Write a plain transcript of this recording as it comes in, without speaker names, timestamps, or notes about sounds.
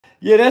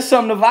Yeah, that's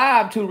something to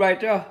vibe to right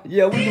there.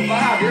 Yeah, we can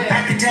vibe, yeah.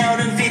 I can tell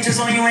them features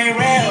on you ain't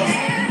real.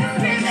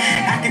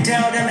 I can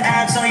tell them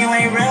abs on you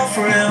ain't real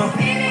for real.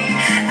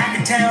 I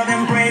can tell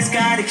them braids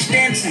got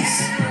extensions.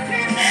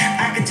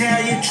 I can tell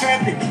you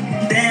tripping,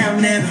 damn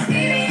nigga.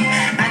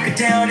 I can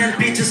tell them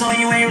features on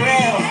you ain't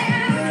real.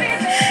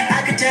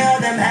 I can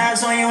tell them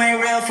abs on you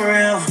ain't real for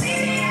real.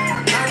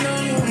 I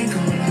know you ain't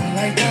going out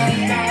like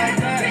that.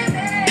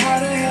 How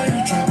the hell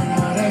you dropping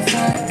all that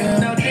fat,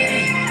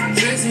 yeah?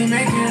 Drizzy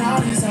making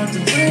all these out the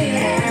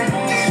way.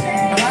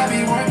 But I be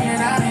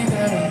working out, ain't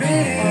that a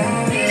bit?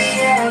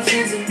 Yeah,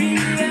 Drizzy,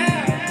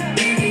 BBL,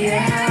 Drizzy,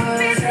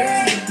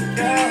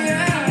 yeah.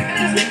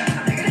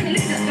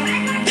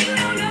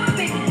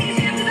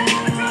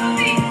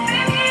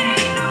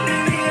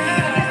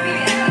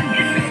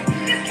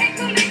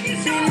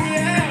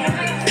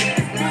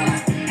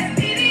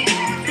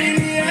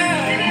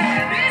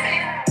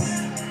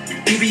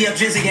 BBL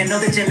Drizzy, I know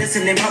that you're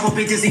listening.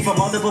 Probably dizzy from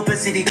all the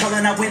publicity.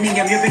 Calling out winning,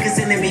 I'm your biggest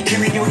enemy.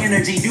 Killing your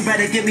energy. You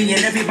better give me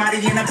and everybody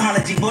an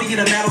apology. Boy, you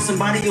the battle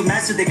somebody. You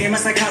mastered the game of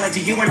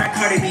psychology. You are not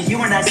Cardi B. You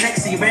are not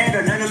sexy, red,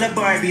 or none of the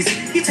Barbies.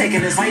 You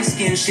taking this light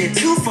skin shit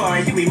too far.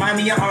 You remind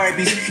me of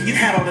Arby's. You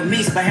had all the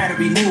meats, but had to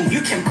remove.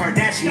 You Kim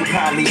Kardashian,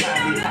 probably.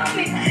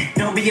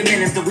 Don't be a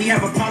menace. Do we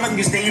have a problem?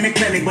 You stay in the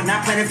clinic, but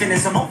not planning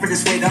fitness. I'm over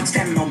this weight. I'm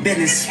standing on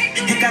business.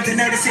 He got the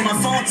nerve to see my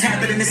phone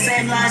tap it in the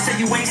same line. Say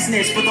you ain't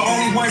snitch, but the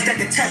only ones that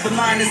can tap a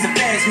line is the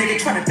feds, nigga,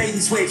 tryna bait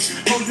and switch.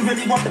 Oh, you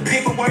really want the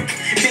paperwork?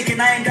 Thinking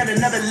I ain't got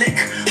another lick?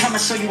 I'ma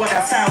show you what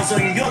I files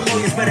on you. Your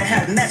lawyers better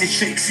have magic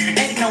tricks.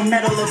 Ain't no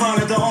medal of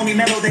honor, the only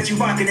medal that you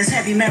rockin' is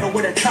heavy metal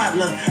with a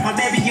toddler. Or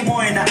maybe you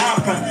more in the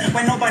opera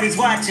when nobody's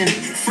watching.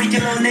 Freaky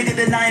little nigga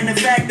denying the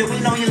fact that we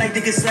know you like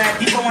to get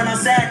slapped. You going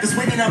outside, cause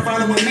Whitney not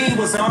following me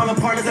was all a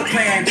part of the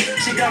plan.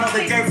 She got all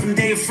the dirt from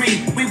day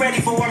free. We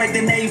ready for war like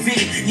the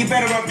Navy. You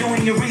better off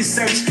doing your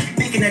research,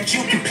 thinking that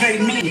you can play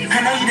me.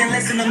 I know you didn't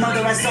listen to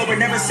Mother I Sober,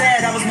 never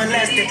said I was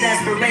molested.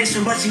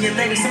 Desperation, rushing your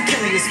lyrics, I'm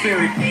killing your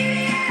spirit.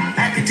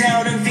 I can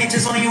tell them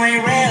features on you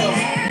ain't real.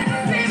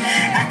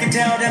 I can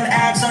tell them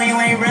abs on you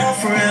ain't real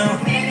for real.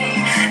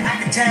 I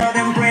can tell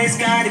them braids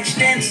got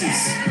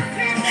extensions.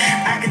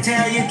 I can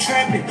tell you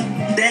tripping,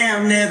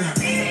 damn nigga.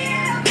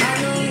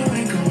 I know you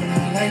ain't going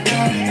out like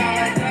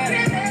that.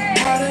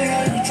 How the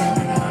hell you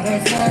dropping all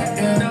that fat,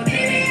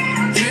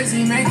 yeah?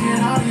 Drizzy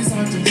making all these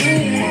out the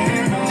way.